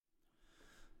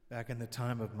Back in the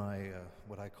time of my,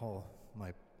 what I call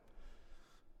my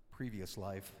previous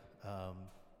life, I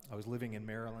was living in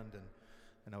Maryland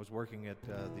and I was working at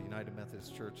the United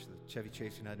Methodist Church, the Chevy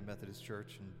Chase United Methodist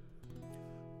Church, and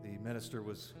the minister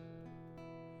was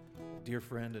a dear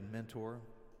friend and mentor.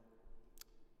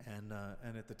 And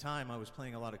at the time I was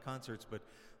playing a lot of concerts, but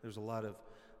there's a lot of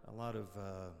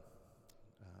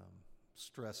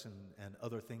stress and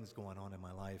other things going on in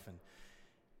my life.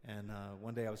 And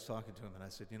one day I was talking to him and I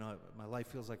said, my life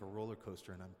feels like a roller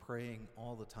coaster and I'm praying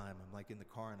all the time. I'm like in the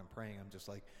car and I'm praying. I'm just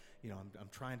like, I'm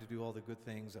trying to do all the good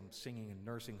things. I'm singing in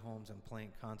nursing homes. I'm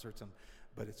playing concerts.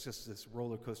 But it's just this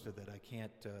roller coaster that I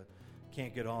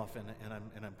can't get off. And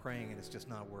I'm praying and it's just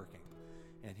not working.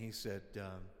 And he said,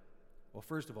 well,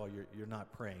 first of all, you're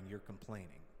not praying. You're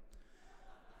complaining.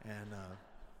 And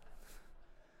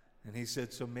he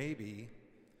said, so maybe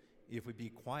if we be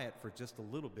quiet for just a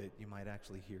little bit, you might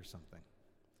actually hear something.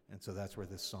 And so that's where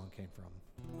this song came from.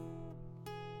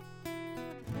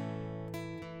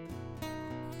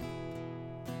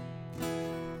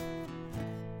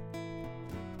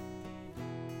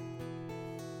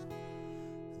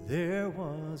 There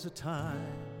was a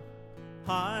time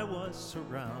I was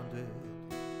surrounded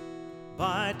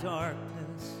by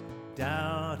darkness,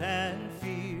 doubt, and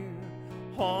fear.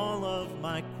 All of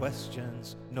my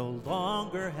questions no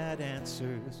longer had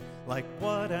answers, like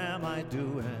what am I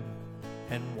doing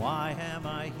and why am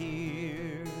I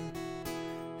here?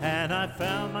 And I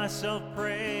found myself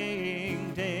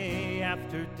praying day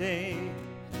after day,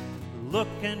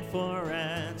 looking for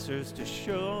answers to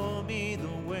show me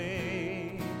the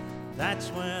way. That's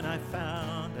when I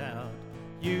found out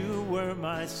you were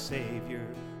my Savior,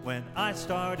 when I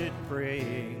started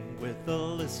praying with a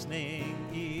listening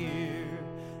ear.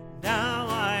 Now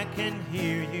I can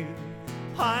hear you,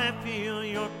 I feel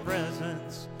your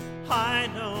presence, I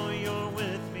know you're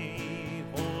with me,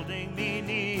 holding me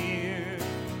near.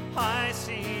 I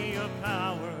see your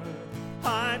power,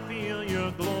 I feel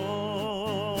your glory.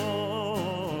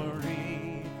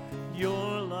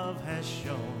 Your love has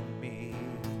shown me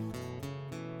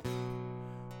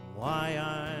why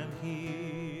I'm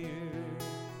here.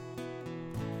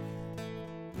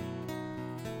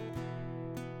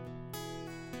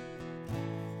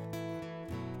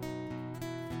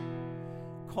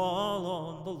 Call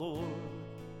on the Lord,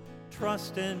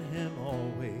 trust in Him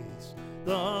always.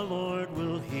 The Lord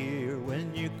will hear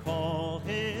when you call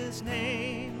His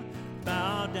name.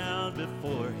 Bow down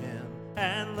before Him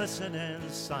and listen in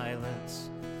silence.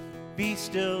 Be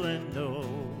still and know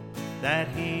that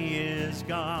He is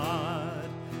God.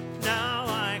 Now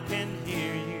I can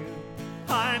hear you,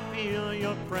 I feel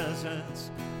your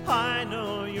presence, I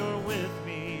know you're with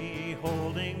me,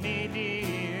 holding me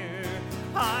near.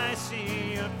 I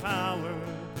see your power,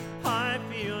 I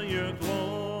feel your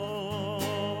glory.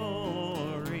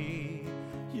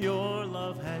 Your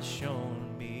love has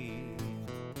shown me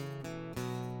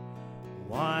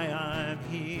why I'm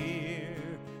here.